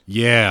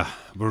Yeah,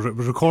 we're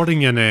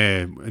recording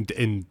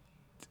in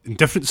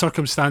different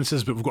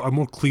circumstances, but we've got a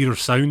more clearer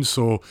sound,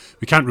 so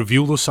we can't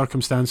reveal those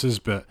circumstances.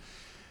 But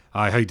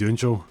how you doing,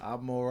 Joe?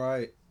 I'm all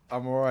right.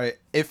 I'm all right.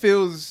 It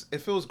feels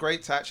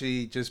great to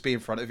actually just be in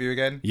front of you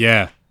again.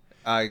 Yeah,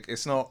 Like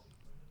it's not.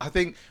 I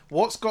think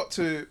what's got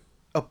to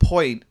a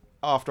point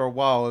after a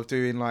while of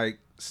doing like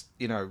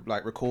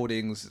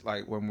recordings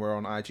like when we're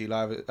on IG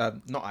live,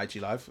 not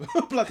IG live,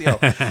 bloody hell,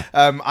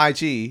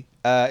 IG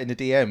in the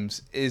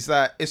DMs is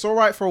that it's all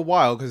right for a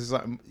while because it's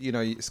like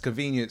it's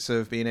convenience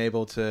of being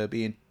able to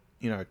be in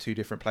two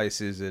different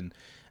places and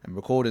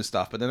recording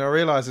stuff. But then I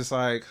realized it's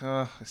like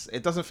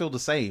it doesn't feel the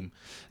same.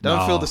 It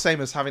doesn't feel the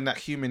same as having that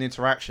human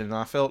interaction. And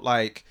I felt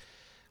like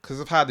because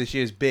of how this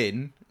year's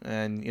been,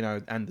 and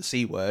and the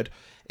C word,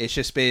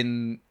 it's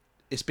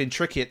been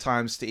tricky at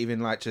times to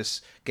even like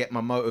just get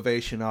my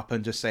motivation up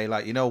and just say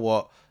like, you know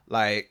what,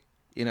 like,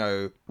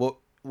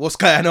 what's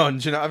going on?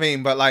 Do you know what I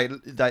mean? But like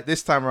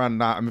this time around,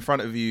 now I'm in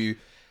front of you,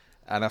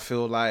 and I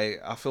feel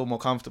more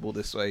comfortable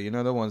this way.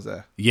 The ones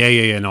there.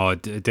 Yeah. No,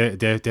 it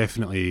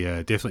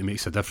definitely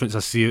makes a difference. I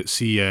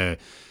see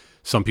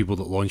some people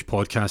that launch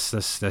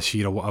podcasts this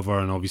year or whatever,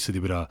 and obviously they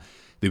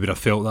would have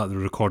felt that they're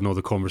recording all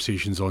the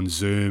conversations on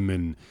Zoom,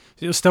 and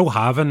still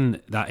having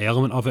that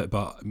element of it.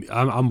 But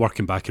I'm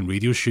working back in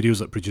radio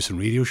studios, like producing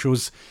radio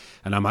shows,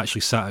 and I'm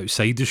actually sat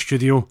outside the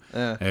studio.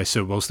 Yeah.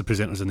 So whilst the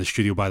presenters in the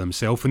studio by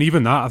themselves, and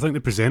even that, I think the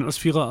presenters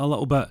feel it a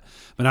little bit.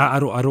 I mean,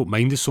 I don't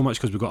mind it so much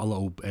because we've got a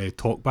little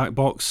talk back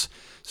box,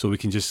 so we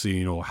can just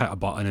hit a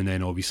button, and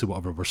then obviously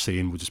whatever we're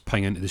saying, we'll just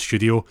ping into the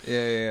studio.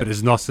 Yeah. But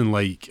it's nothing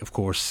like, of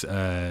course,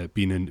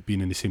 being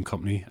in the same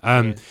company.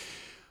 Yeah.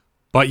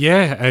 But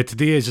yeah,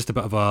 today is just a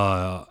bit of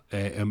a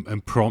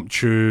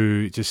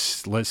impromptu.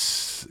 Just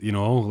let's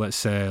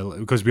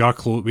because we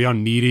are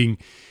nearing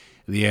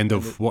the end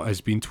of what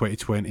has been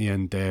 2020,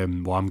 and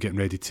I'm getting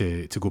ready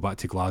to go back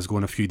to Glasgow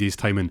in a few days'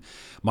 time, and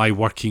my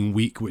working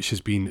week, which it's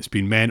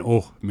been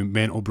mental,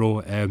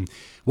 bro.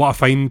 What I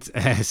find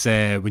is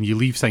when you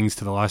leave things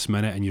to the last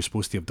minute and you're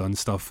supposed to have done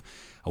stuff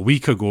a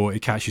week ago,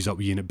 it catches up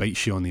with you and it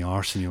bites you on the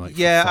arse, and you're like,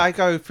 yeah, I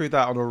go through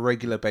that on a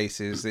regular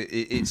basis.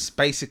 It's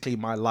basically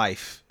my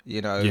life.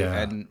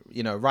 Yeah. And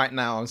right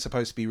now I'm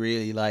supposed to be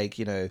really like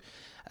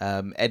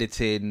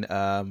editing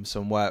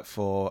some work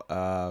for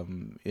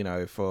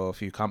for a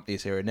few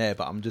companies here and there,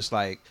 but I'm just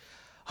like,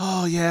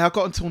 oh yeah, I've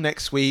got until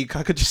next week.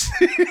 I could just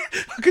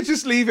I could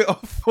just leave it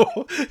off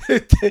for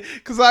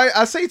because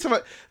I say to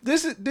my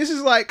this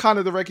is like kind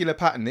of the regular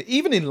pattern,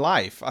 even in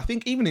life. I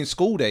think even in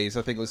school days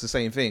I think it was the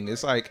same thing.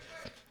 It's like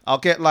I'll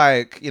get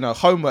like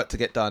homework to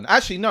get done.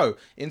 Actually no,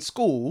 in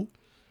school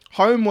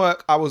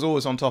homework I was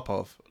always on top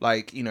of.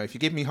 Like, if you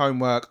give me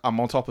homework, I'm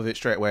on top of it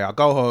straight away. I'll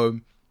go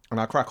home and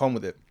I crack on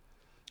with it.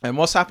 And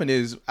what's happened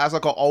is, as I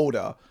got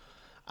older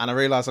and I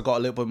realized I got a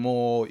little bit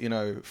more,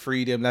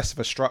 freedom, less of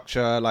a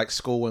structure, like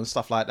school and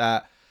stuff like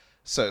that.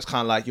 So it's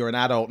kind of like you're an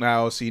adult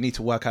now, so you need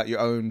to work out your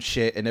own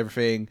shit and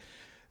everything.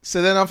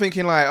 So then I'm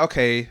thinking like,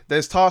 okay,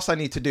 there's tasks I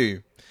need to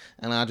do.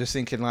 And I'm just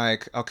thinking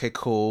like, okay,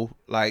 cool.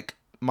 Like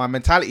my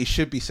mentality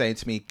should be saying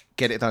to me,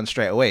 get it done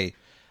straight away.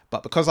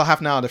 But because I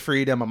have now the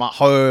freedom, I'm at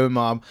home,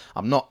 I'm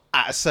not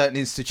at a certain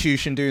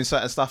institution doing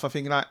certain stuff, I'm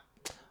thinking like,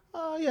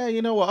 oh yeah,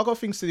 you know what, I've got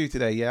things to do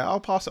today, yeah, I'll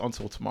pass it on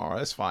till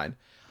tomorrow, it's fine.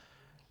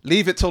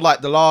 Leave it till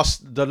like the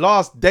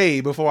last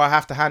day before I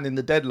have to hand in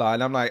the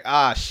deadline, I'm like,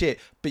 shit.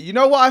 But you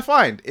know what I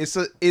find? It's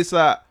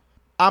that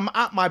I'm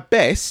at my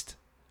best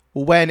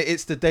when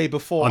it's the day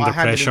before under I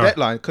hand pressure. in the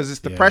deadline, because it's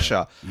the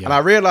pressure. Yeah. And I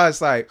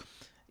realize like,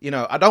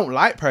 I don't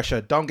like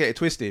pressure, don't get it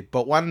twisted.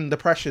 But when the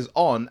pressure's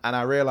on and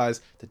I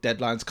realize the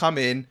deadline's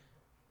coming,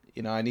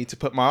 I need to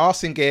put my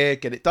ass in gear,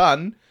 get it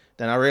done,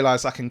 then I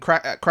realize I can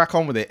crack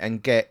on with it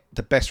and get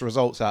the best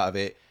results out of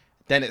it.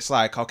 Then it's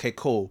like, okay,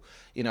 cool.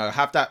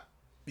 Have that,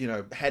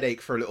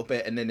 headache for a little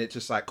bit, and then it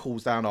just like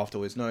cools down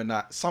afterwards, knowing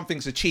that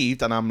something's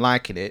achieved and I'm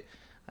liking it,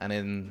 and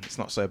then it's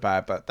not so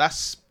bad. But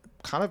that's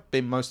kind of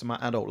been most of my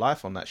adult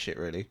life on that shit,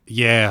 really.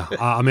 Yeah,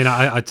 I mean,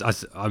 I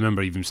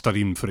remember even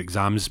studying for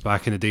exams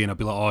back in the day, and I'd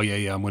be like, oh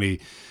yeah, I'm going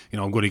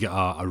to get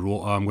a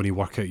rota, I'm going to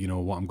work out,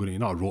 what I'm going to,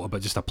 not a rota,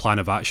 but just a plan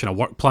of action, a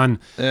work plan.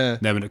 Yeah.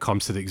 Then when it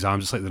comes to the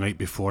exams, it's like the night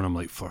before, and I'm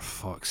like, for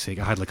fuck's sake,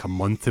 I had like a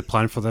month to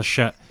plan for this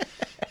shit.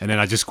 And then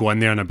I just go in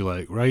there and I'd be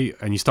like, right,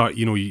 and you start,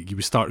 you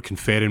would start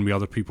conferring with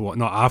other people.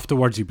 Not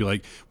afterwards, you'd be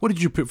like, what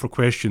did you put for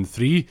question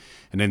 3?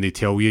 And then they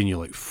tell you, and you're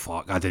like,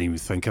 fuck, I didn't even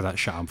think of that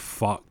shit, I'm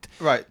fucked.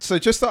 Right, so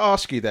just to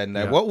ask you then,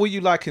 what were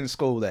you like in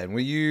school then? Were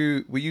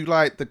you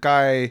like the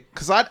guy,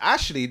 because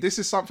this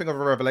is something of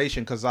a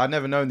revelation, because I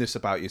never known this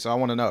about you, so I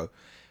want to know.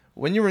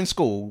 When you were in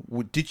school,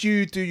 did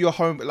you do your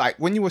homework, like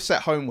when you were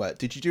set homework,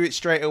 did you do it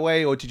straight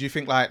away, or did you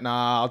think like,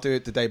 nah, I'll do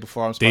it the day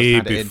before I'm supposed to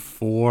hand it in? Day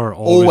before,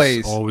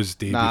 always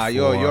day before.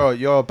 Nah,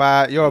 you're a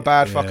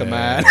bad fucking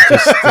man.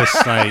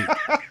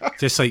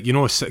 just like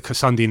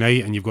Sunday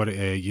night, and you've got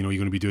to, you're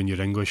going to be doing your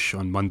English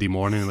on Monday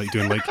morning, like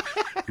doing like,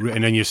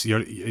 and then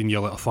you're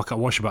like, oh, fuck, I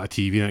watch a bit of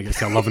TV, and it gets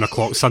to 11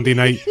 o'clock Sunday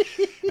night,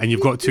 and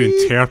you've got to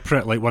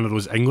interpret like one of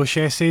those English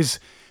essays,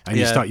 and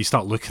you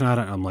start looking at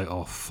it, and I'm like,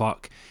 oh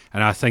fuck.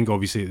 And I think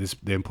obviously at this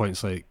then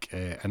points like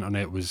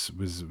internet was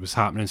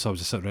happening, so I was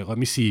just like, right, let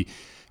me see,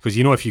 because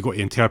you know if you got to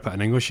interpret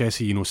an English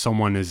essay, you know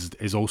someone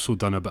is also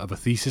done a bit of a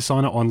thesis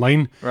on it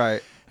online,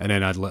 Right. and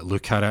then I'd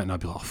look at it and I'd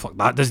be like, oh, fuck,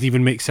 that doesn't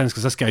even make sense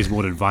because this guy's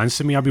more advanced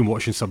than me. I've been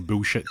watching some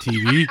bullshit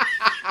TV.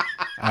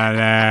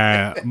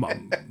 And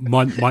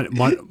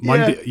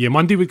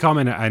Monday would come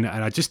in and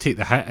I'd just take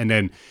the hit, and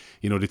then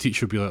the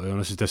teacher would be like, oh,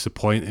 this is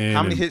disappointing.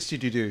 How many hits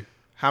did you do?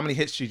 How many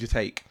hits did you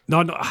take? No,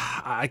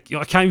 I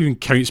can't even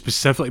count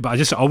specifically, but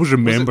I always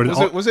remember.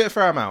 Was it a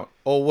fair amount,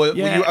 or were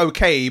you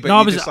okay? But no,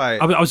 I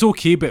was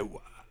okay, but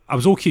I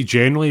was okay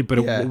generally. But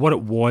what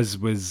it was,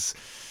 when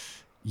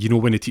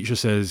the teacher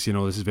says,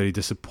 this is very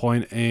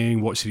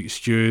disappointing. What's the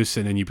excuse?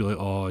 And then you'd be like,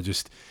 oh,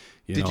 just.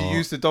 Did you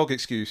use the dog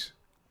excuse?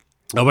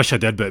 I wish I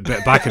did, but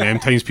back in them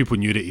times, people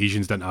knew that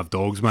Asians didn't have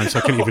dogs, man. So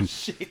I couldn't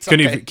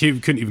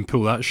even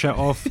pull that shit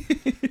off.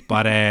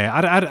 But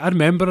I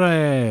remember,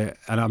 and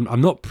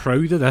I'm not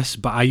proud of this,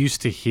 but I used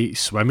to hate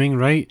swimming.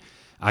 Right,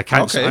 I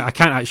can't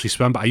actually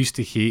swim, but I used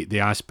to hate the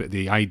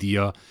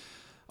idea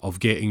of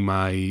getting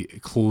my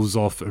clothes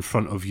off in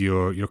front of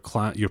your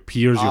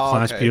peers,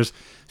 class peers,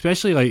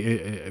 especially like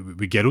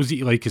with girls that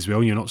you like as well.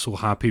 And you're not so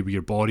happy with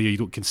your body, or you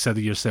don't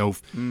consider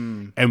yourself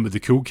in with the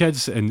cool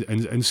kids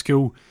in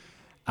school.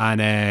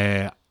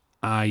 And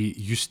I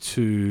used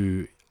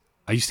to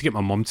get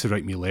my mum to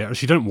write me letters.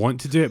 She didn't want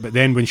to do it, but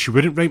then when she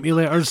wouldn't write me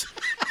letters,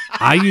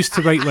 I used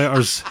to write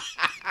letters.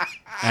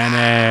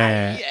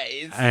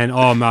 And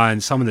oh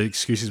man, some of the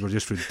excuses were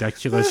just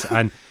ridiculous.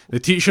 And the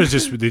teachers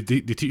the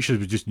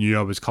teachers just knew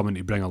I was coming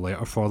to bring a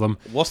letter for them.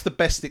 What's the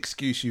best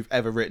excuse you've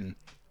ever written?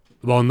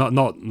 Well,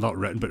 not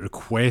written, but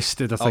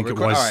requested. I think it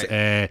was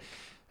right.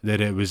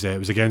 That it was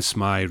against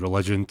my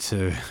religion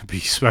to be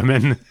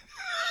swimming.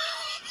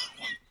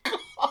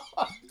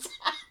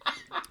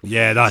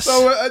 Yeah, that's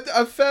so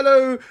a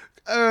fellow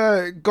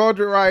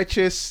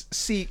God-righteous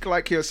Sikh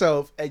like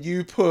yourself, and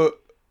you put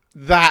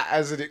that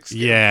as an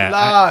excuse. Yeah,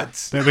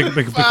 lads.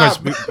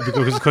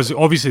 Because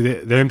obviously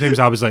the times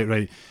I was like,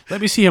 right,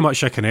 let me see how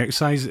much I can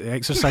exercise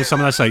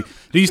some of this. Like,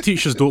 these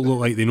teachers don't look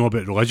like they know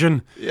about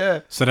religion. Yeah.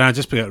 So then I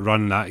just be like,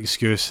 run that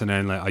excuse, and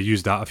then like I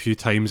used that a few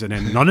times, and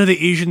then none of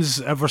the Asians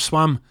ever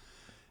swam.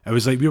 It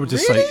was like we were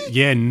just really? like,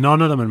 yeah,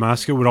 none of them in my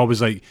school were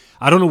always like,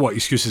 I don't know what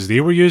excuses they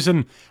were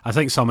using. I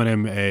think some of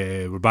them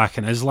were back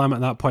in Islam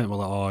at that point. We're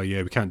like, oh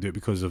yeah, we can't do it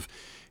because of,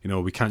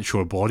 we can't show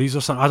our bodies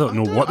or something. I don't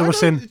know what they were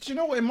saying. Do you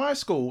know what? In my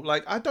school,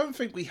 like, I don't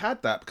think we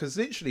had that, because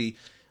literally,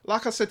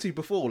 like I said to you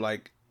before,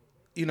 like,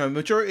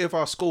 majority of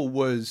our school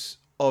was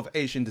of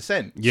Asian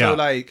descent. Yeah. So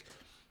like,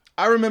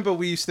 I remember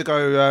we used to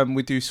go,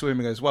 we do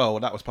swimming as well.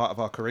 That was part of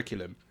our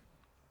curriculum.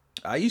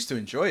 I used to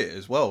enjoy it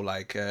as well.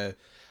 Like,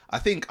 I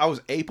think I was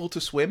able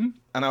to swim,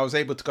 and I was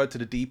able to go to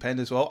the deep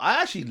end as well.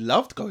 I actually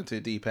loved going to the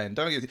deep end.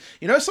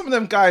 Some of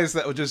them guys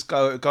that would just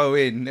go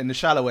in the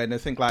shallow end and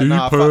think like,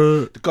 nah,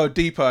 fuck, go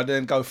deeper, and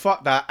then go,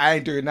 fuck that, I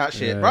ain't doing that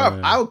shit.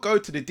 Bro, I'll go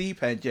to the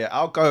deep end, yeah.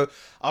 I'll go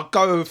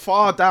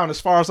far down as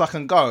far as I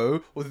can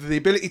go with the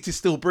ability to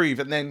still breathe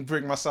and then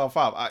bring myself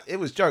up. It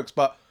was jokes,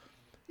 but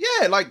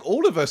yeah, like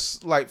all of us,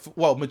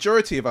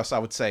 majority of us, I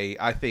would say,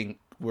 I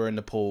think were in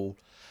the pool.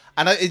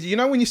 And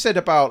when you said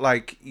about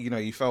like,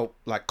 you felt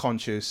like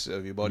conscious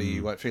of your body,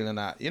 you weren't feeling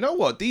that. You know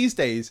what? These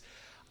days,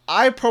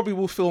 I probably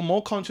will feel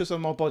more conscious of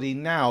my body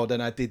now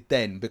than I did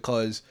then,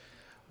 because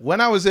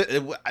when I was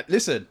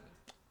listen,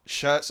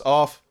 shirts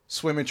off,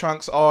 swimming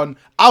trunks on,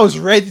 I was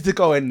ready to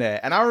go in there.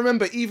 And I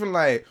remember even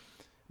like,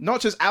 not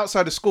just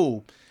outside of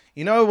school,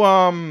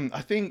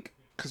 I think,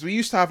 because we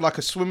used to have like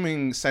a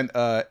swimming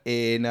center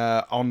in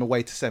on the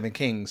way to Seven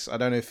Kings. I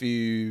don't know if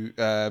you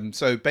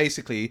so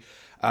basically.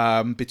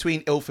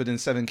 Between Ilford and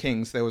Seven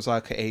Kings, there was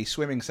like a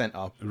swimming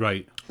centre,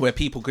 right, where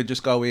people could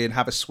just go in,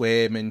 have a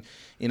swim, and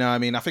I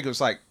think it was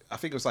like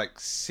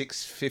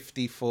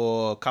 $6.50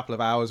 for a couple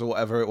of hours or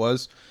whatever it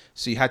was.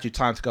 So you had your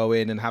time to go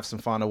in and have some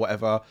fun or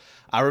whatever.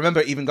 I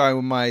remember even going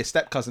with my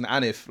step cousin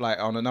Anif, like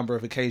on a number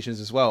of occasions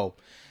as well,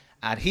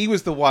 and he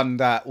was the one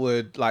that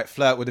would like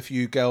flirt with a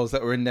few girls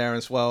that were in there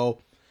as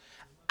well.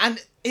 And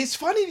it's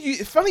funny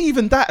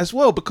even that as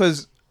well,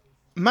 because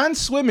man's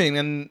swimming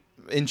and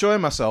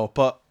enjoying myself,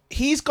 but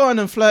he's going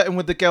and flirting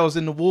with the girls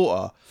in the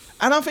water.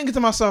 And I'm thinking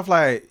to myself,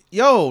 like,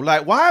 yo,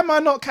 like, why am I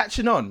not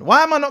catching on?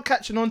 Why am I not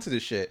catching on to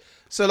this shit?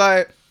 So,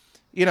 like,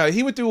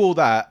 he would do all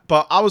that,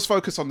 but I was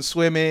focused on the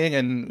swimming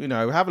and,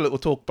 have a little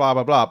talk, blah,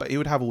 blah, blah, but he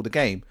would have all the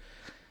game.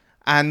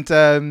 And,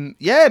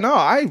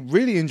 I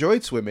really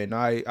enjoyed swimming.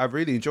 I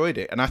really enjoyed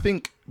it. And I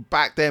think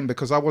back then,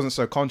 because I wasn't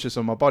so conscious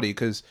of my body,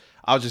 because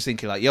I was just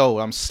thinking, like, yo,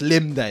 I'm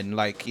slim then,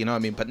 like, you know what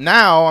I mean? But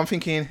now I'm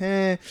thinking,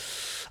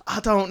 I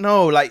don't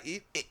know,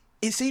 like,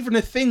 it's even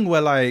a thing where,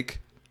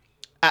 like,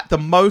 at the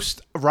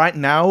most right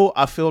now,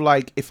 I feel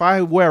like if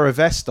I wear a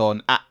vest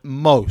on at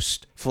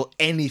most for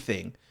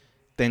anything,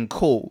 then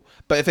cool.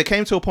 But if it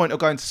came to a point of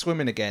going to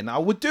swimming again, I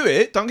would do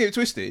it. Don't get it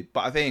twisted.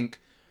 But I think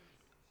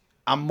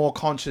I'm more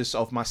conscious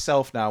of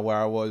myself now where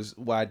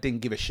I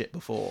didn't give a shit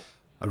before.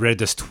 I read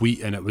this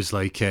tweet and it was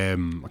like, I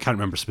can't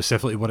remember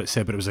specifically what it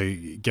said, but it was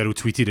a girl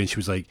tweeted and she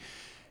was like,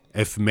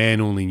 if men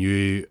only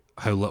knew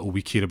how little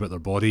we care about their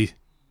body,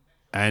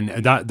 and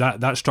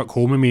that struck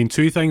home with me in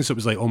two things. It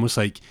was like almost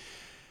like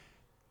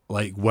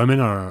women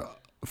are,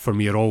 for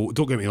me, are all,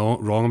 don't get me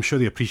wrong, I'm sure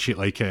they appreciate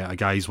like a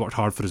guy who's worked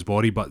hard for his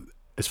body, but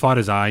as far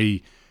as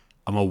I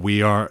am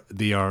aware,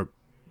 they are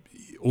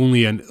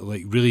only in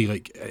like really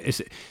like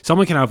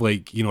someone can have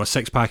like, you know, a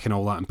six pack and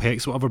all that and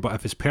pecs whatever, but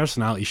if his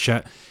personality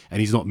shit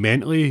and he's not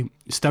mentally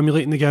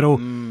stimulating the girl,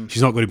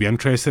 she's not going to be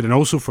interested. And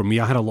also for me,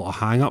 I had a lot of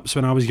hang-ups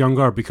when I was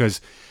younger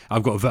because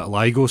I've got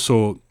vitiligo,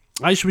 so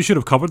actually we should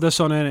have covered this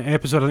on an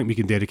episode. I think we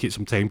can dedicate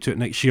some time to it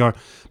next year.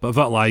 But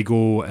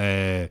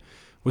vitiligo,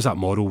 was that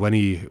model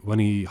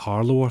Winnie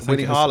Harlow? I think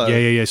Winnie Harlow.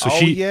 Yeah. So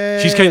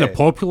she's kind of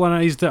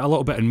popularised it a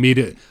little bit and made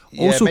it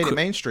also made it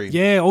mainstream.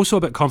 Yeah, also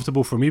a bit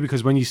comfortable for me,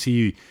 because when you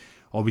see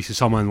obviously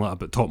someone like a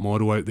bit top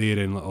model out there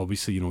and like,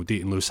 obviously, you know,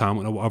 dating Lewis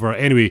Hamilton or whatever.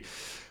 Anyway,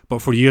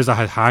 but for years I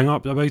had hang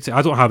up about it.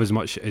 I don't have as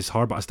much as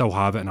her, but I still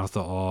have it, and I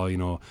thought, oh, you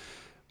know,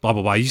 blah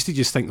blah blah. I used to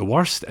just think the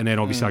worst, and then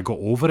obviously I got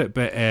over it.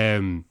 But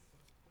and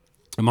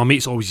my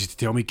mates always used to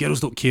tell me, girls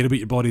don't care about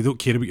your body,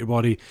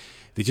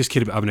 they just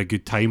care about having a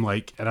good time.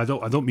 Like, and I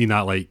don't mean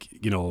that like,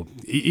 you know,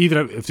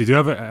 either if they do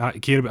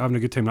care about having a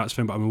good time, that's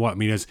fine. But I mean, what I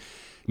mean is,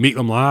 make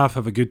them laugh,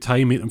 have a good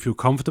time, make them feel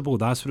comfortable.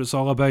 That's what it's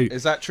all about.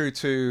 Is that true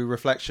to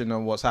reflection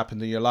on what's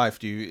happened in your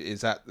life?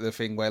 Is that the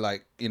thing where,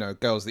 like, you know,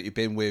 girls that you've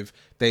been with,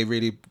 they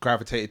really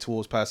gravitated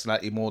towards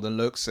personality more than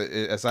looks?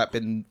 Has that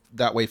been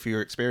that way for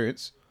your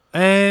experience?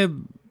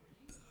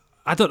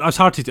 I don't. It's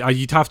hard to.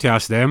 You'd have to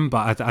ask them,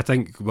 but I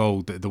think,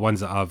 well, the ones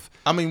that I've.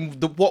 I mean,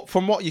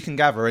 from what you can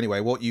gather anyway,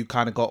 what you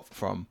kind of got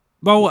from.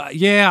 Well,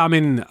 yeah. I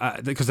mean,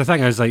 because the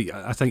thing is, like,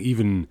 I think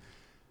even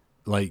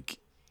like.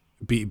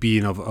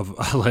 Being of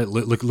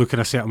looking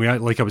a certain way,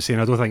 like I was saying,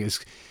 I don't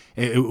think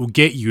it will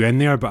get you in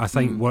there, but I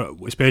think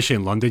especially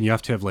in London, you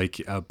have to have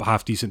like a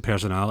half decent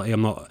personality.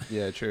 I'm not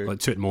true, like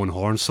tooting my own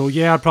horn, so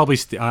yeah, I'd probably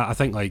I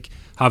think like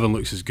having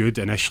looks is good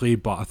initially,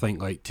 but I think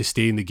like to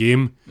stay in the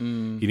game,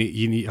 you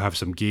need to have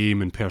some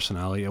game and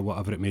personality or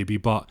whatever it may be.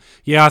 But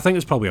yeah, I think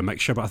it's probably a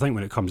mixture. But I think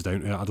when it comes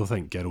down to it, I don't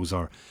think girls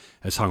are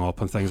as hung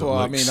up on things. Well,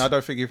 like I mean, I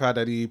don't think you've had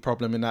any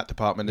problem in that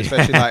department,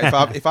 especially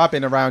like if I've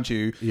been around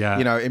you,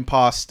 you know, in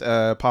past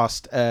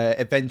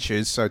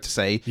adventures, so to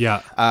say,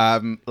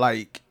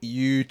 like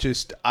you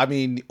just, I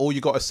mean, all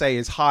you got to say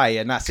is hi,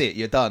 and that's it.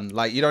 You're done.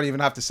 Like you don't even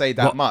have to say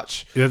that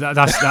much. Yeah,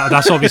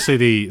 that's obviously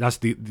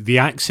the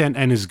accent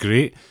in is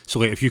great. So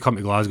like if you come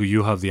to Glasgow,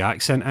 you have the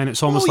accent in.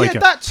 It's almost like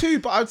that too.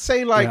 But I'd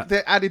say like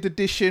the added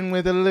addition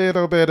with a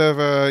little bit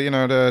of you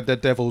know, the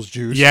devil's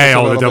juice. Yeah,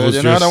 all the devil's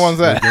juice. You know, the ones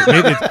there.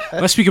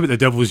 Let's speak about the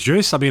devil's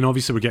juice. I mean,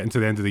 obviously we're getting to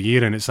the end of the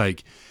year, and it's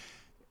like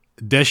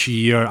this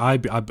year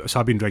I've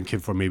been drinking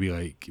for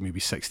maybe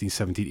 16,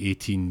 17,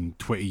 18,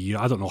 20 years.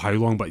 I don't know how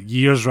long, but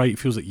years, right? It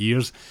feels like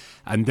years.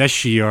 And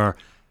this year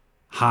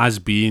has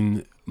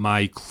been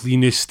my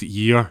cleanest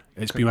year.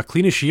 It's been my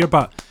cleanest year,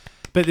 but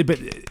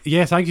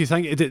yeah, thank you.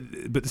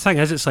 But the thing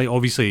is, it's like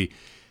obviously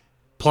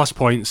plus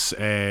points,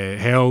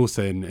 health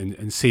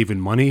and saving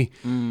money.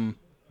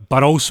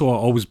 But also it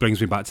always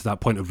brings me back to that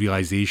point of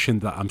realisation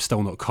that I'm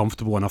still not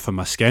comfortable enough in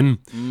my skin.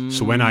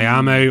 So when I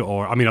am out,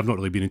 or I mean, I've not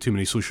really been in too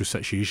many social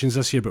situations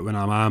this year, but when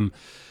I am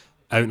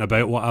out and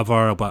about,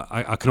 whatever, but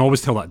I can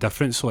always tell that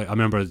difference. So like, I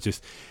remember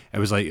it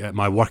was like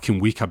my working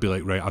week, I'd be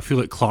like, right, I feel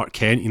like Clark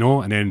Kent, you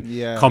know, and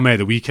then come out of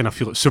the weekend, I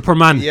feel like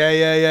Superman.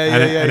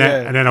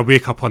 And then I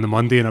wake up on the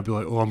Monday and I'd be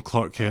like, oh, I'm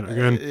Clark Kent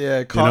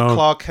again.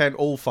 Clark Kent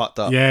all fucked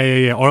up.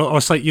 Or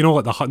it's like, you know,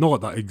 like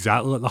not like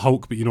exactly like the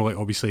Hulk, but you know, like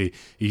obviously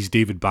he's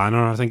David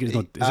Banner. I think it's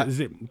not.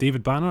 Is it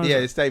David Banner? Yeah,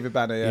 it's David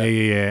Banner.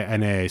 Yeah.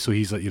 And so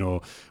he's like, you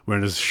know,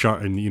 wearing his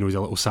shirt, and you know, he's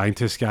a little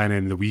scientist guy, and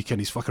then the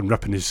weekend he's fucking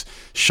ripping his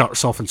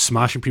shirts off and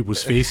smashing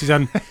people's faces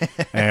in.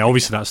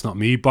 Obviously that's not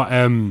me, but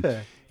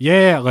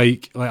yeah,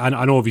 like I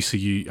know obviously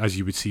you, as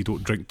you would see,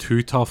 don't drink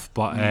too tough,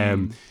 but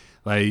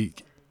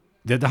like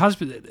there has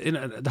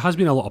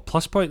been a lot of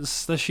plus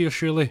points this year,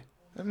 surely.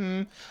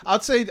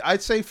 I'd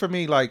say for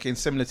me, like, in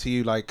similar to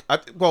you, like, I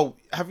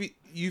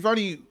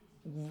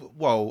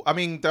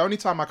mean, the only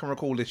time I can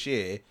recall this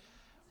year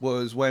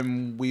was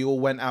when we all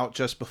went out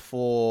just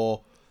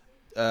before.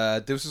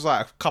 This was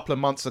like a couple of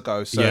months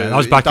ago. So yeah, that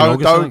was back in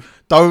August.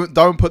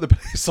 Don't put the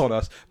police on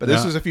us. But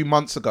this was a few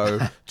months ago,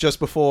 just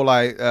before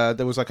like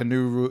there was like a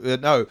new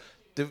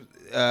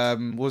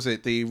was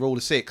it the Rule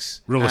of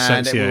Six? Rule of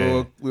Six.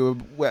 We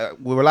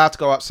were allowed to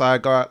go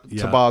outside, go out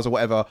to bars or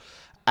whatever.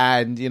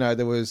 And you know,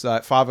 there was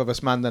like 5 of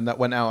us man then that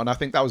went out, and I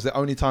think that was the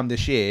only time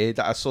this year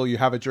that I saw you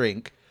have a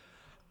drink,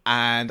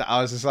 and I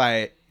was just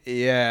like,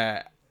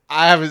 yeah.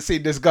 I haven't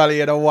seen this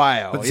gully in a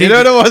while. You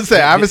know what I'm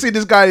saying? I haven't seen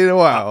this guy in a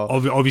while.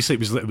 Obviously, it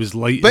was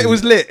light. But it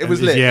was lit. It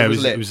was lit. Yeah,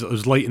 it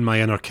was lighting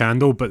my inner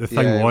candle. But the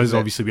thing was,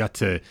 obviously, we had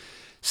to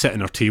sit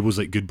in our tables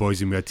like good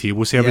boys, and we had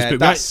table service. Yeah,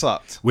 that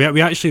sucked. We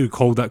actually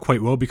recalled that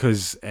quite well,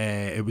 because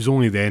it was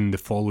only then the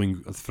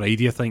following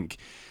Friday, I think,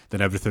 that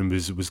everything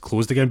was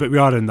closed again. But we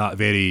are in that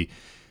very,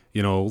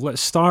 you know,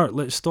 let's start,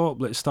 let's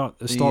stop. So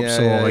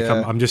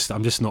I'm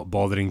just not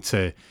bothering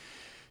to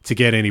to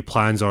get any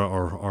plans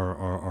or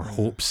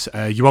hopes.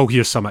 You will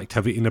hear some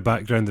activity in the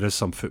background. There is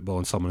some football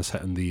and someone is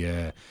hitting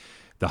the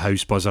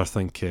house buzzer. I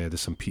think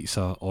there's some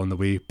pizza on the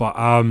way. But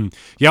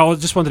yeah, I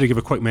just wanted to give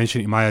a quick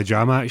mention to Maya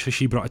Jama. Actually,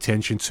 she brought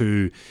attention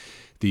to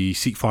the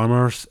Sikh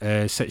farmers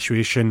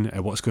situation,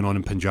 what's going on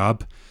in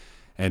Punjab.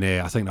 And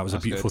I think that was a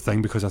beautiful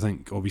thing, because I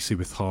think obviously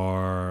with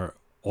her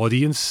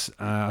audience,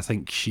 I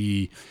think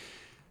she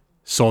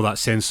saw that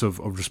sense of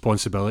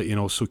responsibility and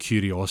also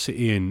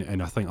curiosity,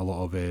 and I think a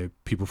lot of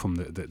people from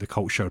the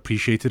culture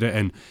appreciated it.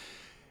 And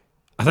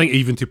I think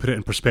even to put it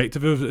in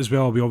perspective as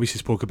well, we obviously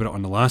spoke about it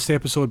on the last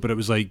episode, but it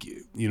was like,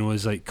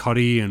 it's like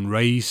curry and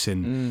rice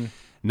and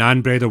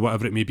naan bread or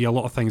whatever it may be. A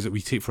lot of things that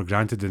we take for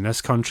granted in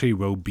this country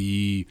will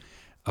be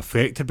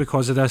affected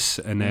because of this.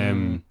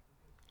 And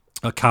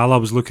Akala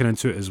was looking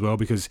into it as well,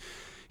 because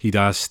he'd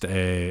asked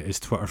his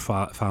Twitter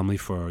family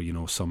for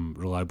some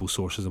reliable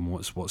sources on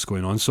what's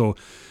going on. So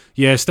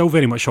yeah, still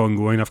very much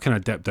ongoing. I've kind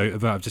of dipped out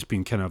of it. I've just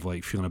been kind of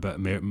like feeling a bit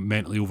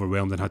mentally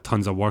overwhelmed and had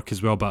tons of work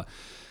as well. But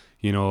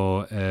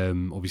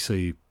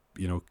obviously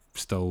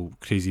still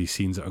crazy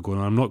scenes that are going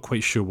on. I'm not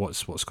quite sure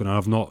what's going on.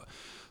 I've not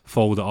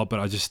followed it up, but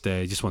I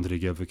just wanted to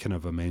give a kind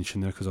of a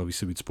mention there, because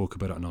obviously we'd spoke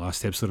about it in the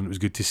last episode, and it was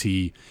good to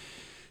see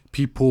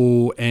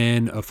people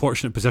in a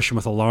fortunate position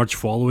with a large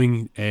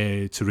following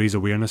to raise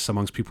awareness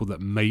amongst people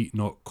that might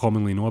not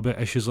commonly know about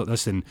issues like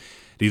this, and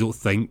they don't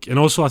think. And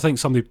also, I think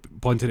somebody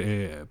pointed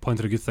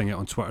a good thing out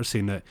on Twitter,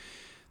 saying that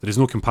there is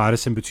no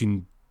comparison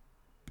between.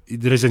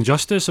 There is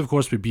injustice, of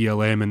course, with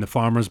BLM and the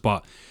farmers,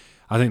 but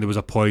I think there was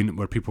a point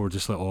where people were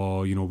just like,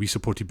 "Oh, we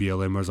supported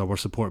BLM, where's our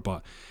support?"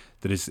 But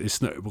there is. It's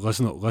not.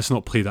 Let's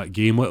not play that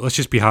game. Let's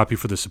just be happy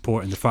for the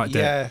support and the fact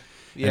that.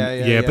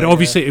 Yeah. But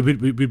obviously, it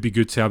would be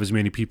good to have as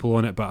many people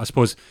on it. But I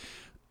suppose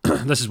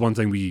this is one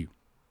thing we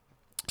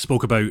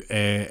spoke about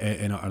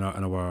in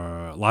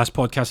our last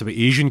podcast about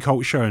Asian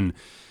culture, and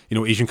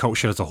Asian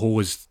culture as a whole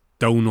is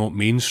still not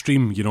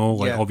mainstream.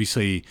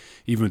 Obviously,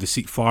 even with the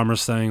Sikh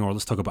farmers thing, or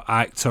let's talk about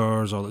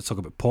actors, or let's talk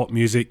about pop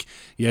music.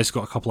 Yeah, it's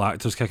got a couple of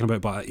actors kicking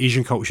about, but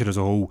Asian culture as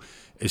a whole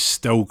is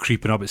still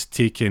creeping up. It's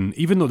taken,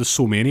 even though there's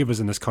so many of us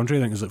in this country,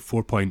 I think there's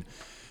like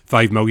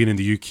 4.5 million in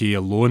the UK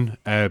alone.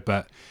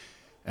 But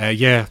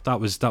yeah, that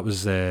was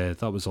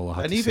all I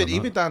had and to say. And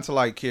even down to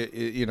like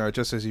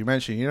just as you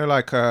mentioned,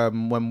 like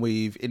when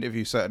we've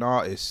interviewed certain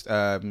artists,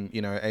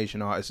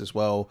 Asian artists as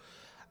well,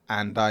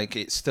 and like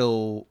it's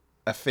still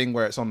a thing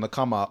where it's on the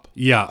come up.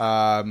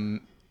 Yeah.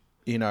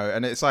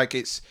 And it's like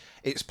it's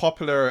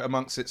popular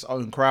amongst its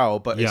own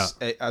crowd, but it's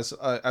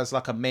as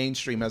like a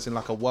mainstream, as in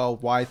like a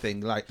worldwide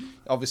thing. Like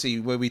obviously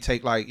where we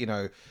take like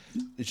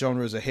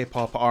genres of hip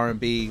hop,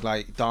 R&B,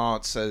 like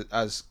dance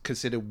as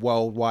considered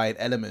worldwide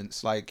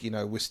elements. Like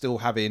we're still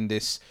having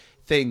this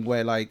thing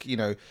where like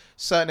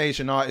certain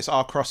Asian artists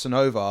are crossing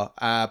over,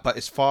 but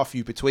it's far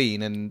few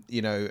between. And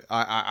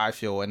I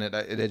feel, and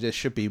there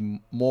should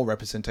be more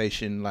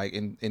representation like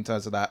in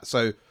terms of that.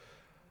 So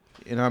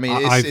I mean,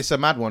 it's a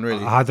mad one,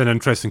 really. I had an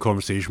interesting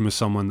conversation with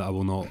someone that I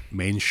will not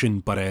mention,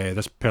 but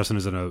this person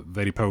is in a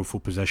very powerful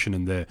position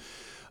in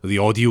the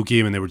audio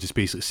game, and they were just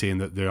basically saying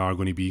that they are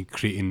going to be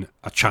creating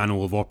a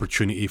channel of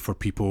opportunity for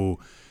people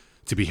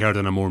to be heard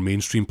on a more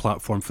mainstream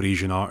platform for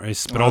Asian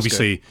artists. But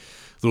obviously, good.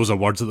 Those are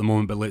words at the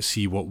moment. But let's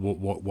see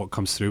what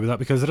comes through with that,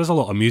 because there is a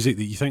lot of music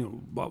that you think,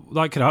 well,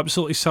 that could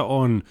absolutely sit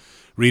on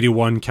Radio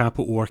 1,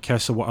 Capital or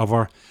Kiss or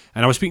whatever.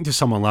 And I was speaking to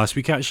someone last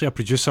week, actually, a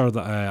producer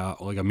that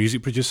like a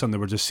music producer, and they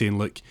were just saying,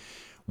 look,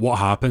 what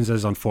happens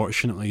is,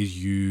 unfortunately,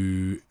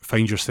 you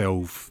find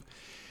yourself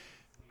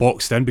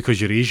boxed in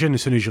because you're Asian.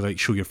 As soon as you like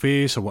show your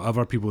face or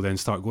whatever, people then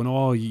start going,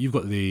 oh, you've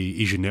got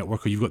the Asian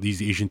network, or you've got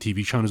these Asian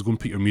TV channels, go and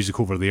put your music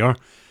over there.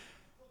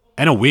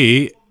 In a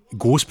way,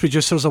 ghost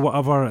producers or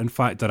whatever, in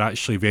fact, are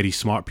actually very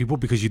smart people,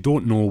 because you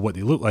don't know what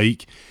they look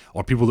like,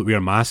 or people that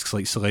wear masks,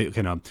 like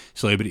kind of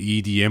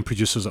celebrity EDM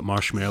producers like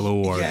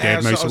Marshmello or Deadmau5 or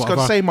whatever. I was going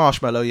to say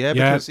Marshmello,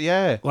 because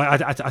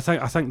like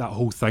I think that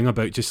whole thing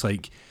about just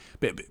like,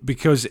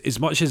 because as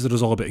much as there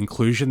is all about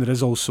inclusion, there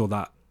is also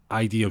that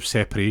idea of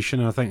separation,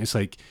 and I think it's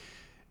like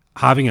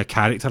having a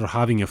character or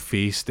having a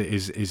face that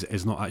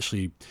is not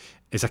actually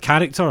is a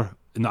character,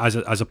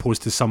 as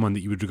opposed to someone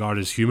that you would regard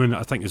as human.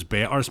 I think is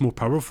better. It's more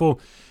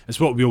powerful. It's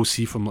what we all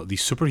see from like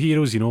these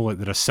superheroes. Like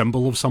they're a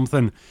symbol of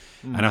something.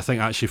 And I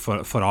think actually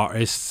for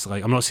artists,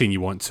 like, I'm not saying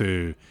you want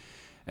to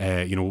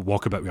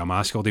walk about with a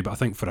mask all day, but I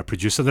think for a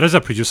producer, there is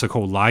a producer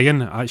called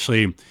Lion,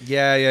 actually.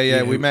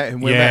 Yeah. We met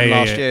him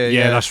last year.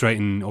 Yeah, that's right.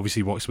 And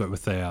obviously he walks about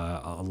with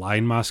a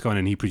lion mask on,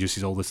 and he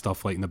produces all this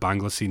stuff like in the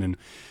Bangla scene.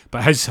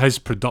 But his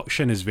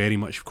production is very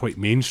much quite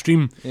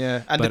mainstream.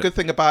 Yeah, and the good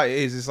thing about it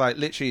is like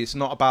literally it's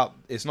not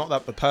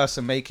that the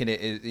person making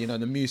it is,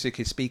 the music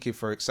is speaking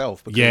for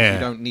itself, because you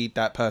don't need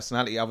that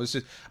personality. I was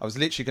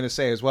literally going to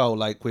say as well,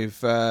 like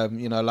with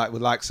like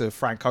with likes of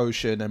Frank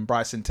Ocean and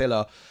Bryson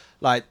Tiller.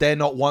 Like they're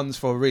not ones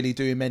for really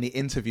doing many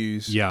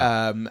interviews.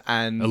 And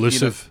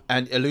elusive.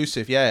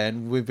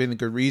 And within a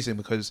good reason,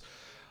 because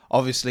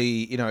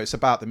obviously it's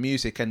about the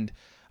music. And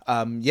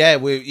Yeah,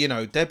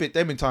 there've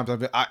been times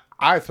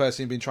I've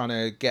personally been trying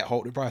to get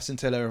hold of Bryson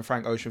Tiller and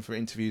Frank Ocean for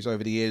interviews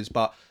over the years,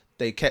 but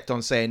they kept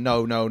on saying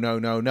no, no, no,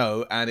 no,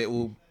 no, and it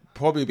will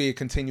probably be a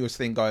continuous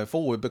thing going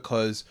forward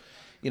because,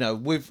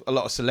 with a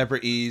lot of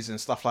celebrities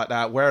and stuff like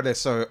that, where they're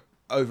so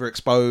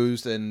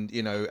overexposed and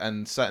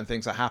and certain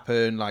things that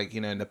happen like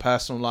in their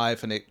personal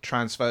life, and it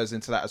transfers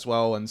into that as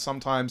well. And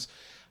sometimes,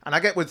 and I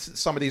get with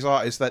some of these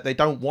artists that they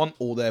don't want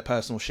all their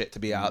personal shit to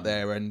be out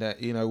there, and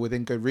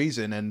within good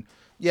reason. And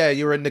yeah,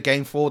 you're in the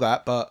game for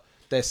that, but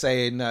they're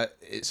saying that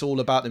it's all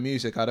about the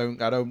music. I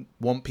don't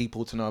want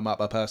people to know about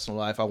my personal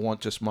life. I want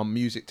just my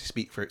music to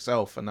speak for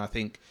itself. And I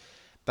think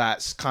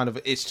that's kind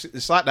of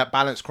it's like that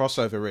balanced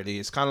crossover. Really,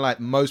 it's kind of like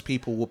most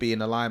people will be in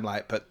the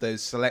limelight, but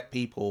there's select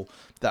people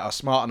that are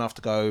smart enough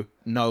to go,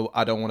 no,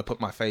 I don't want to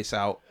put my face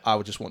out. I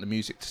would just want the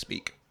music to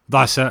speak.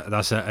 That's it.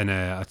 And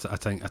I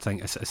think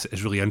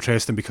it's really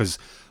interesting because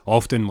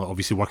often, like,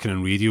 obviously working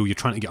in radio, you're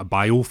trying to get a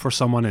bio for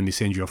someone and they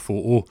send you a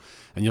photo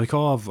and you're like,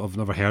 oh, I've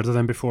never heard of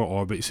them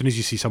before. But as soon as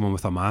you see someone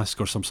with a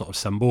mask or some sort of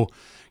symbol,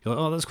 you're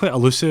like, oh, that's quite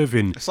elusive.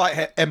 And it's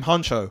like M.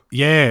 Huncho.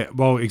 Yeah,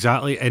 well,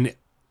 exactly. And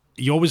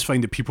you always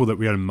find that people that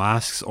wear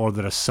masks or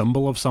they're a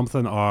symbol of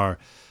something are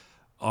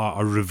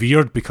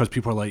revered because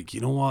people are like, you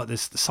know what,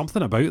 there's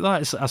something about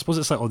that. I suppose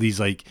it's like all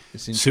these like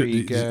it's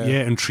intrigue,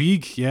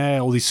 intrigue,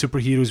 all these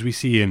superheroes we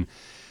see and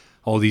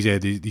all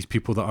these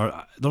people that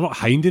are, they're not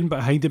hiding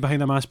behind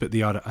a mask, but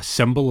they are a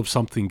symbol of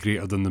something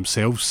greater than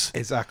themselves.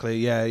 Exactly.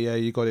 Yeah.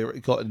 You got it.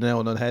 You got a nail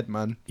on the head,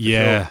 man.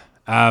 Yeah.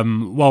 Sure.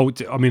 Well,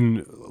 I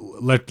mean,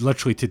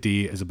 literally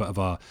today is a bit of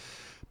a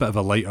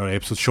lighter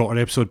episode, shorter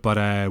episode, but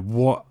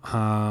what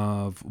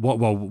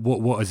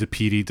is the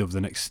period of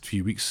the next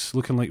few weeks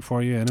looking like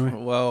for you anyway?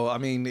 Well, I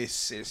mean,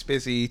 it's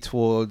busy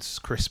towards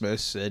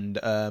Christmas, and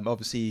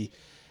obviously,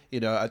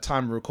 at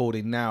time of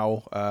recording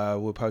now,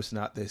 we're posting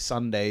out this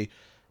Sunday.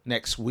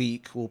 Next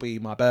week will be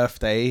my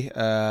birthday,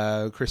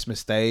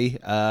 Christmas Day,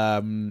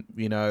 and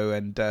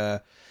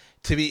to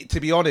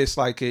be honest,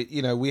 like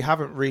we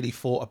haven't really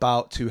thought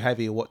about too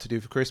heavy or what to do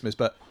for Christmas,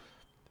 but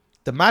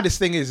the maddest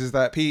thing is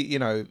that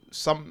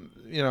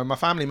my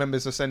family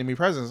members are sending me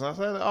presents. And I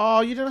said,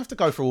 oh, you don't have to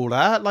go through all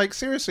that. Like,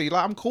 seriously,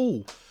 like, I'm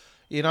cool.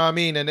 You know what I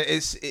mean? And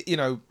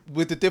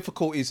with the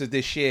difficulties of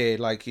this year,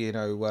 like,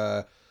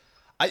 I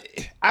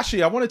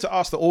wanted to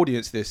ask the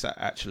audience this,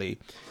 actually.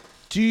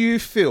 Do you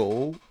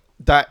feel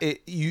that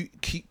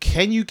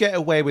can you get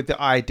away with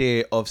the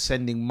idea of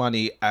sending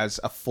money as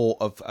a thought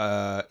of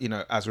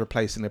as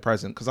replacing the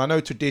present? Because I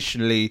know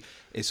traditionally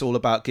it's all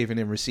about giving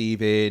and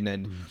receiving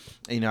and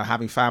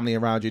having family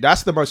around you.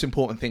 That's the most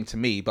important thing to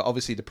me. But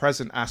obviously the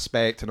present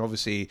aspect, and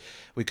obviously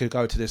we could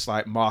go to this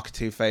like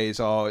marketing phase.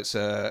 Oh, it's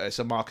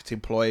a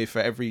marketing ploy for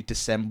every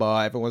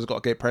December. Everyone's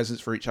got to get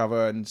presents for each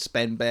other and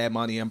spend bare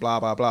money and blah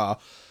blah blah.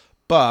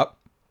 But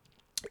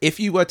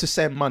if you were to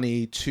send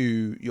money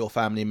to your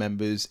family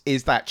members,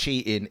 is that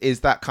cheating?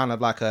 Is that kind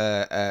of like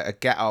a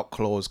get out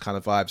clause kind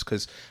of vibes?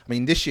 Because I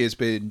mean, this year's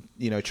been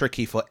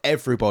tricky for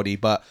everybody,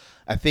 but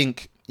I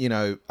think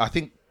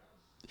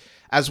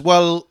as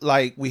well,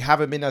 like, we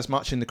haven't been as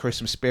much in the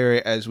Christmas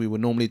spirit as we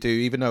would normally do.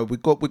 Even though we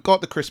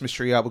got the Christmas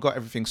tree up, we got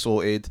everything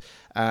sorted,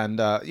 and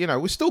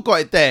we still got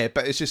it there,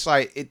 but it's just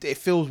like it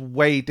feels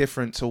way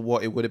different to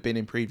what it would have been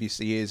in previous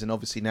years, and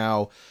obviously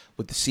now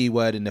with the C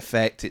word in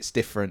effect, it's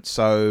different.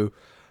 So.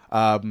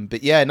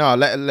 But yeah, no,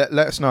 let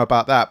us know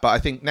about that. But I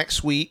think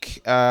next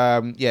week,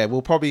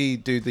 we'll probably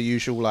do the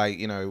usual, like,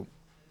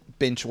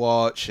 binge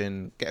watch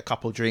and get a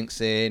couple of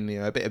drinks in,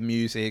 a bit of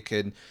music.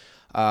 And,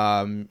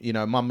 mum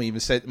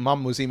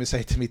was even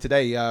saying to me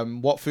today,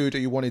 what food are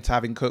you wanting to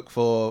have in cook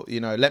for,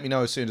 let me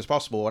know as soon as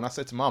possible. And I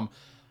said to mum,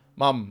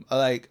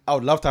 like, I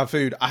would love to have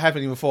food. I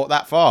haven't even thought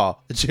that far.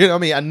 Do you know what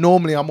I mean? And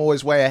normally I'm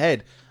always way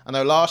ahead. I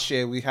know last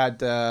year we had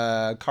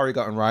curry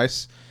goat and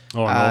rice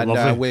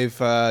with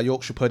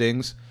Yorkshire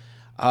puddings.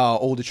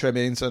 All the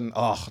trimmings, and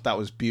that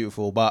was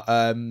beautiful. But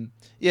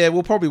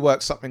we'll probably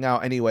work something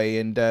out anyway.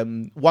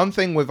 And one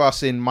thing with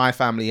us in my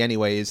family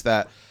anyway is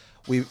that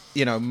me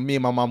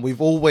and my mum,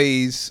 we've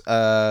always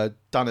done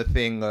a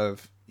thing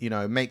of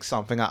make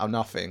something out of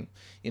nothing.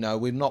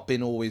 We've not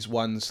been always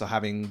ones to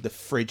having the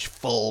fridge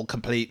full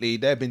completely.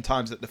 There have been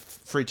times that the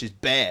fridge is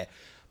bare.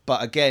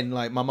 But again,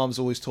 like, my mum's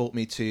always taught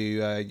me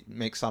to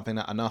make something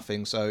out of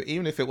nothing. So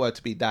even if it were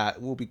to be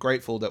that, we'll be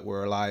grateful that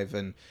we're alive.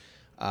 And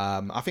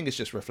I think it's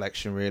just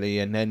reflection, really.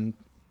 And then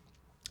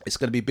it's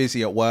going to be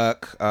busy at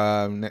work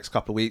next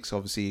couple of weeks.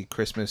 Obviously,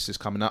 Christmas is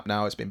coming up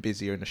now. It's been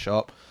busier in the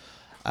shop.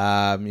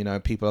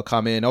 People are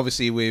coming.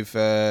 Obviously, with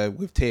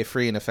Tier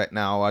 3 in effect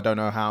now, I don't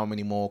know how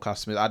many more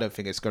customers. I don't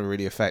think it's going to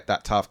really affect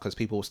that tough because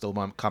people will still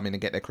come in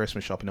and get their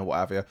Christmas shopping or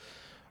whatever.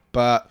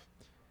 But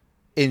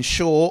in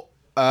short,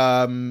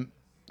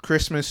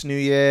 Christmas, New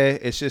Year,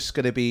 it's just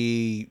going to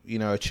be,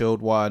 a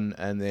chilled one.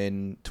 And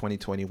then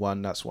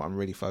 2021, that's what I'm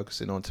really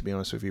focusing on, to be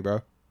honest with you,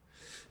 bro.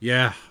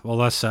 Yeah, well,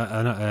 that's it.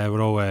 And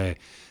we're all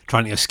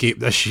trying to escape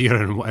this year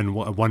in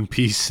one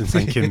piece and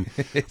thinking,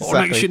 oh,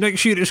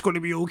 next year it's going to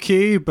be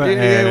okay. But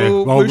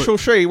we shall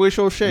see. We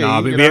shall see.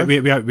 Nah, but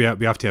we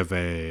have to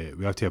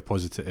have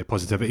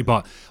positivity.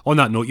 But on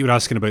that note, you were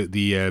asking about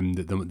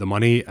the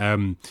money.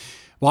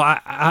 Well,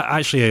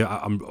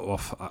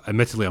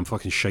 admittedly, I'm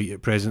fucking shite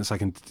at presents. I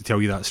can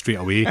tell you that straight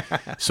away.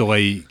 So,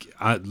 like,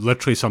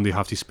 literally somebody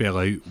have to spell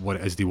out what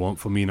it is they want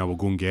from me and I will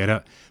go and get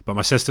it. But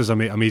my sister's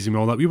amazing with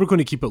all that. We were going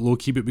to keep it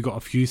low-key, but we got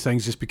a few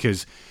things just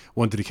because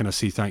wanted to kind of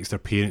say thanks to their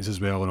parents as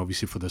well, and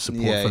obviously for the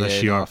support for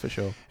this year. No, for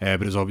sure.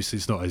 But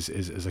it's not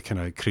as a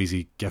kind of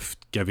crazy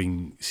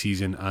gift-giving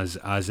season as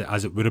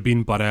it would have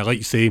been. But like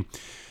you say,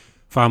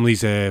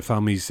 Family's the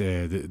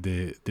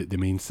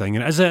main thing,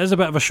 and it is a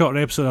bit of a shorter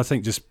episode. I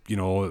think just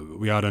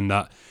we are in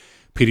that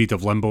period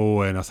of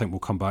limbo, and I think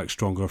we'll come back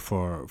stronger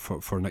for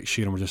next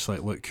year. And we're just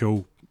like, look,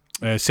 cool.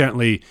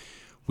 Certainly,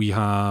 we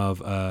have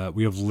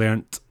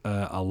learnt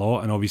a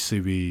lot, and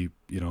obviously we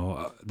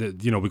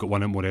got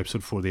one more episode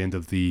before the end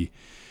of the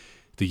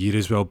year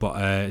as well.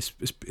 But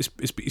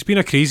it's been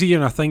a crazy year,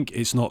 and I think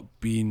it's not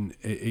been.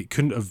 It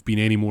couldn't have been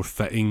any more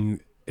fitting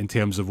in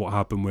terms of what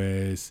happened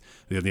with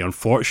the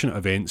unfortunate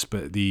events,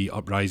 but the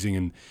uprising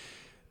and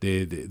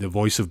the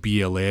voice of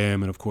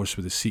BLM, and of course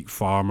with the Sikh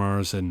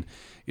farmers, and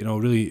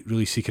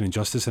really seeking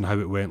injustice, and how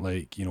it went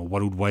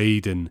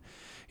worldwide. And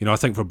I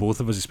think for both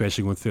of us,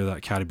 especially going through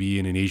that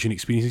Caribbean and Asian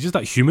experience, it's just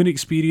that human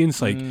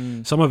experience. Like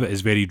some of it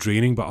is very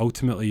draining, but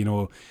ultimately,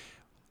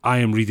 I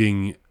am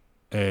reading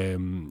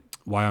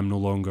Why I'm No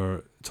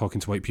Longer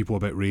Talking to White People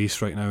About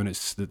Race right now, and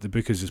it's the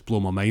book has just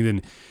blown my mind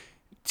and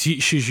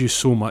teaches you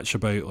so much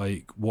about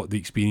like what the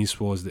experience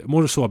was,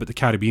 more so about the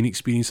Caribbean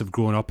experience of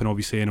growing up, and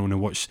obviously anyone who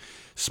watched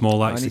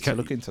Small Axe, I need to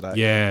look into that.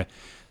 Yeah,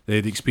 the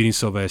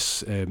experience of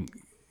us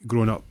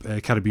growing up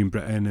Caribbean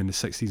Britain in the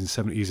 60s and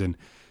 70s, and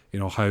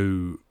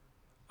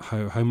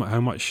how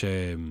much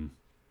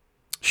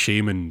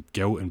shame and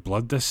guilt and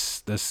blood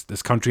this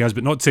country has.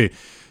 But not to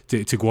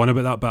go on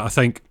about that, but I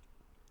think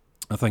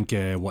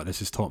what this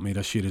has taught me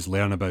this year is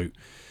learn about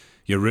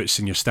your roots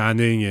and your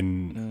standing,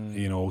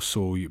 and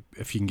also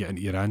if you can get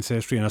into your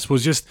ancestry. And I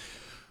suppose just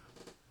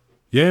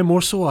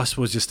more so I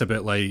suppose just a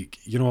bit like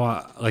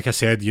like I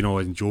said,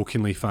 in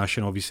jokingly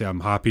fashion, obviously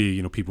I'm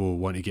happy people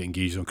want to get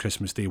engaged on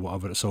Christmas Day,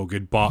 whatever, it's all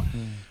good. But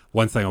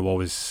one thing I've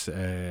always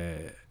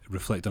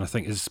reflected on, I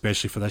think, is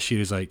especially for this year,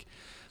 is like,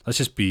 let's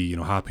just be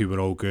happy we're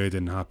all good,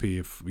 and happy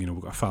if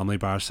we've got a family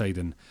by our side,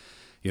 and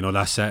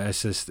that's it.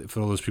 It's just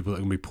for all those people that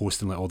are going to be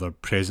posting like all their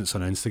presents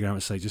on Instagram,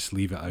 it's like, just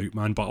leave it out,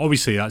 man. But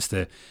obviously that's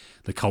the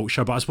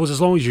culture. But I suppose as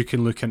long as you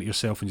can look into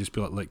yourself and just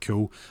be like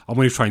cool, I'm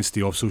going to try and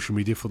stay off social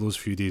media for those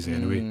few days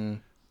anyway.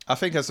 I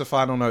think as a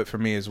final note for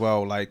me as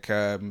well, like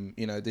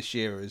this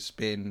year has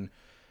been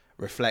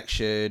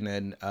reflection,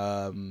 and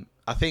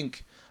I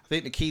think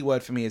the key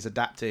word for me is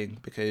adapting,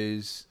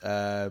 because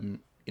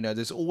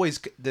there's always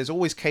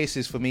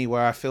cases for me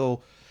where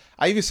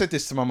I even said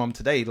this to my mum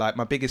today, like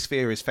my biggest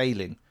fear is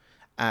failing.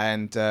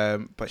 And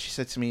but she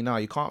said to me, no,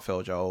 you can't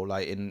fail, Joel.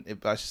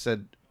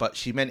 But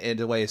she meant it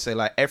in a way to say,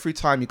 like, every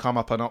time you come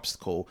up an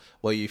obstacle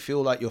where you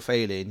feel like you're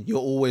failing, you're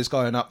always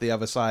going up the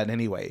other side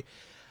anyway.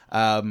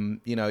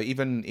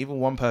 Even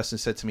one person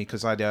said to me,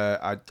 because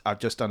I've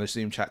just done a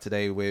Zoom chat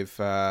today with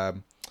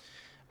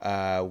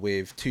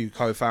two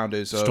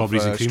co-founders of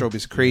Strawberries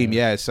and Cream.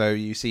 Yeah, so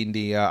you've seen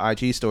the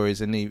IG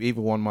stories, and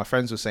even one of my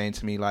friends was saying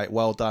to me, like,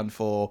 well done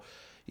for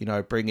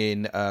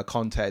bringing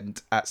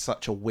content at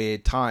such a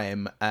weird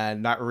time.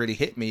 And that really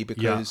hit me,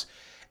 because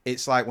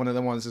it's like one of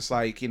the ones that's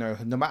like, no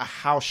matter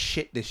how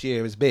shit this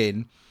year has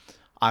been,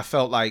 I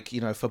felt like,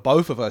 for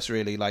both of us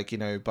really, like,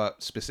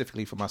 but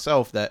specifically for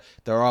myself, that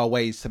there are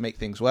ways to make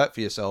things work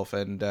for yourself.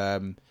 And,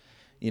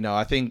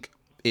 I think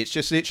it's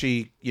just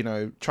literally,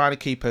 trying to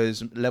keep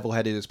as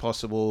level-headed as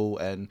possible.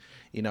 And,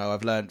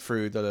 I've learned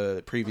through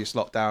the previous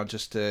lockdown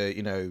just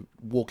to,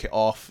 walk it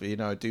off,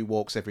 do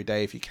walks every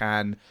day if you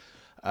can.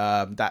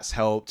 That's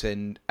helped,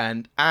 and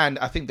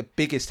I think the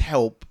biggest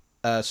help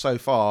so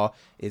far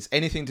is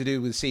anything to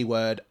do with the C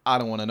word. I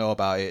don't want to know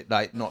about it,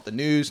 like, not the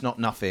news, not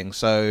nothing.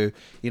 So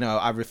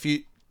I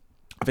refute.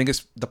 I think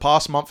it's the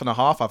past month and a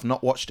half I've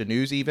not watched the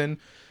news even.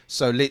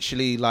 So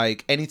literally,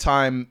 like,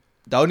 the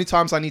only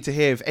times I need to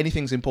hear if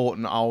anything's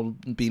important, I'll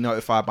be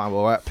notified by my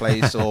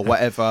workplace or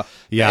whatever.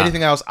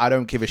 Anything else I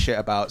don't give a shit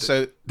about.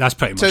 So that's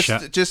pretty much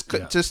it.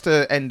 Just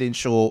to end in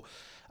short,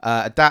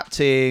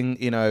 adapting,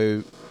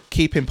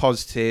 keeping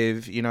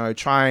positive,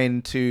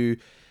 trying to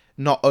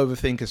not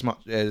overthink as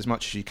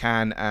much as you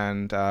can,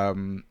 and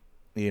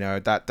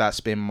that's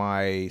been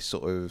my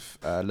sort of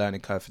learning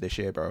curve for this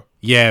year, bro.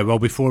 Yeah, well,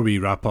 before we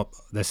wrap up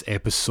this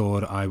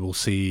episode, I will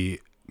say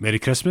Merry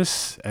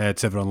Christmas to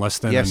everyone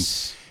listening.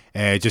 Yes.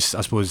 And just,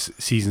 I suppose,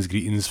 season's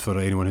greetings for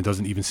anyone who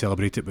doesn't even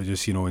celebrate it, but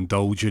just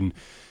indulge and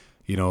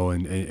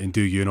and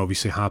do you, and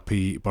obviously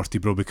happy birthday,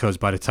 bro, because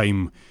by the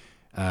time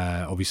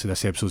Obviously,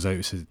 this episode's out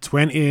the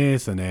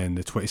 20th, and then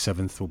the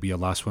 27th will be our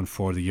last one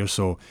for the year.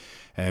 So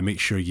make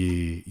sure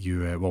you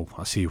well,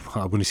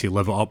 I'm going to say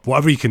live it up.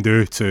 Whatever you can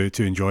do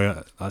to enjoy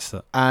it. That's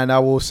it. And I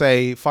will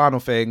say, final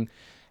thing,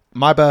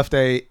 my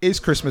birthday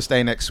is Christmas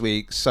Day next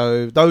week.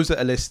 So those that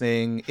are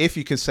listening, if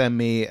you can send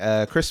me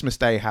a Christmas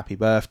Day happy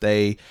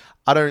birthday,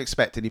 I don't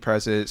expect any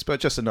presents, but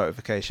just a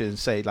notification.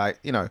 Say like,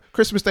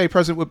 Christmas Day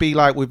present would be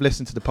like, we've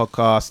listened to the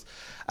podcast,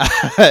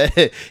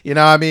 you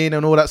know what I mean?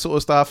 And all that sort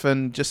of stuff.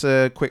 And just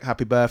a quick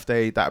happy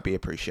birthday, that would be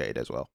appreciated as well.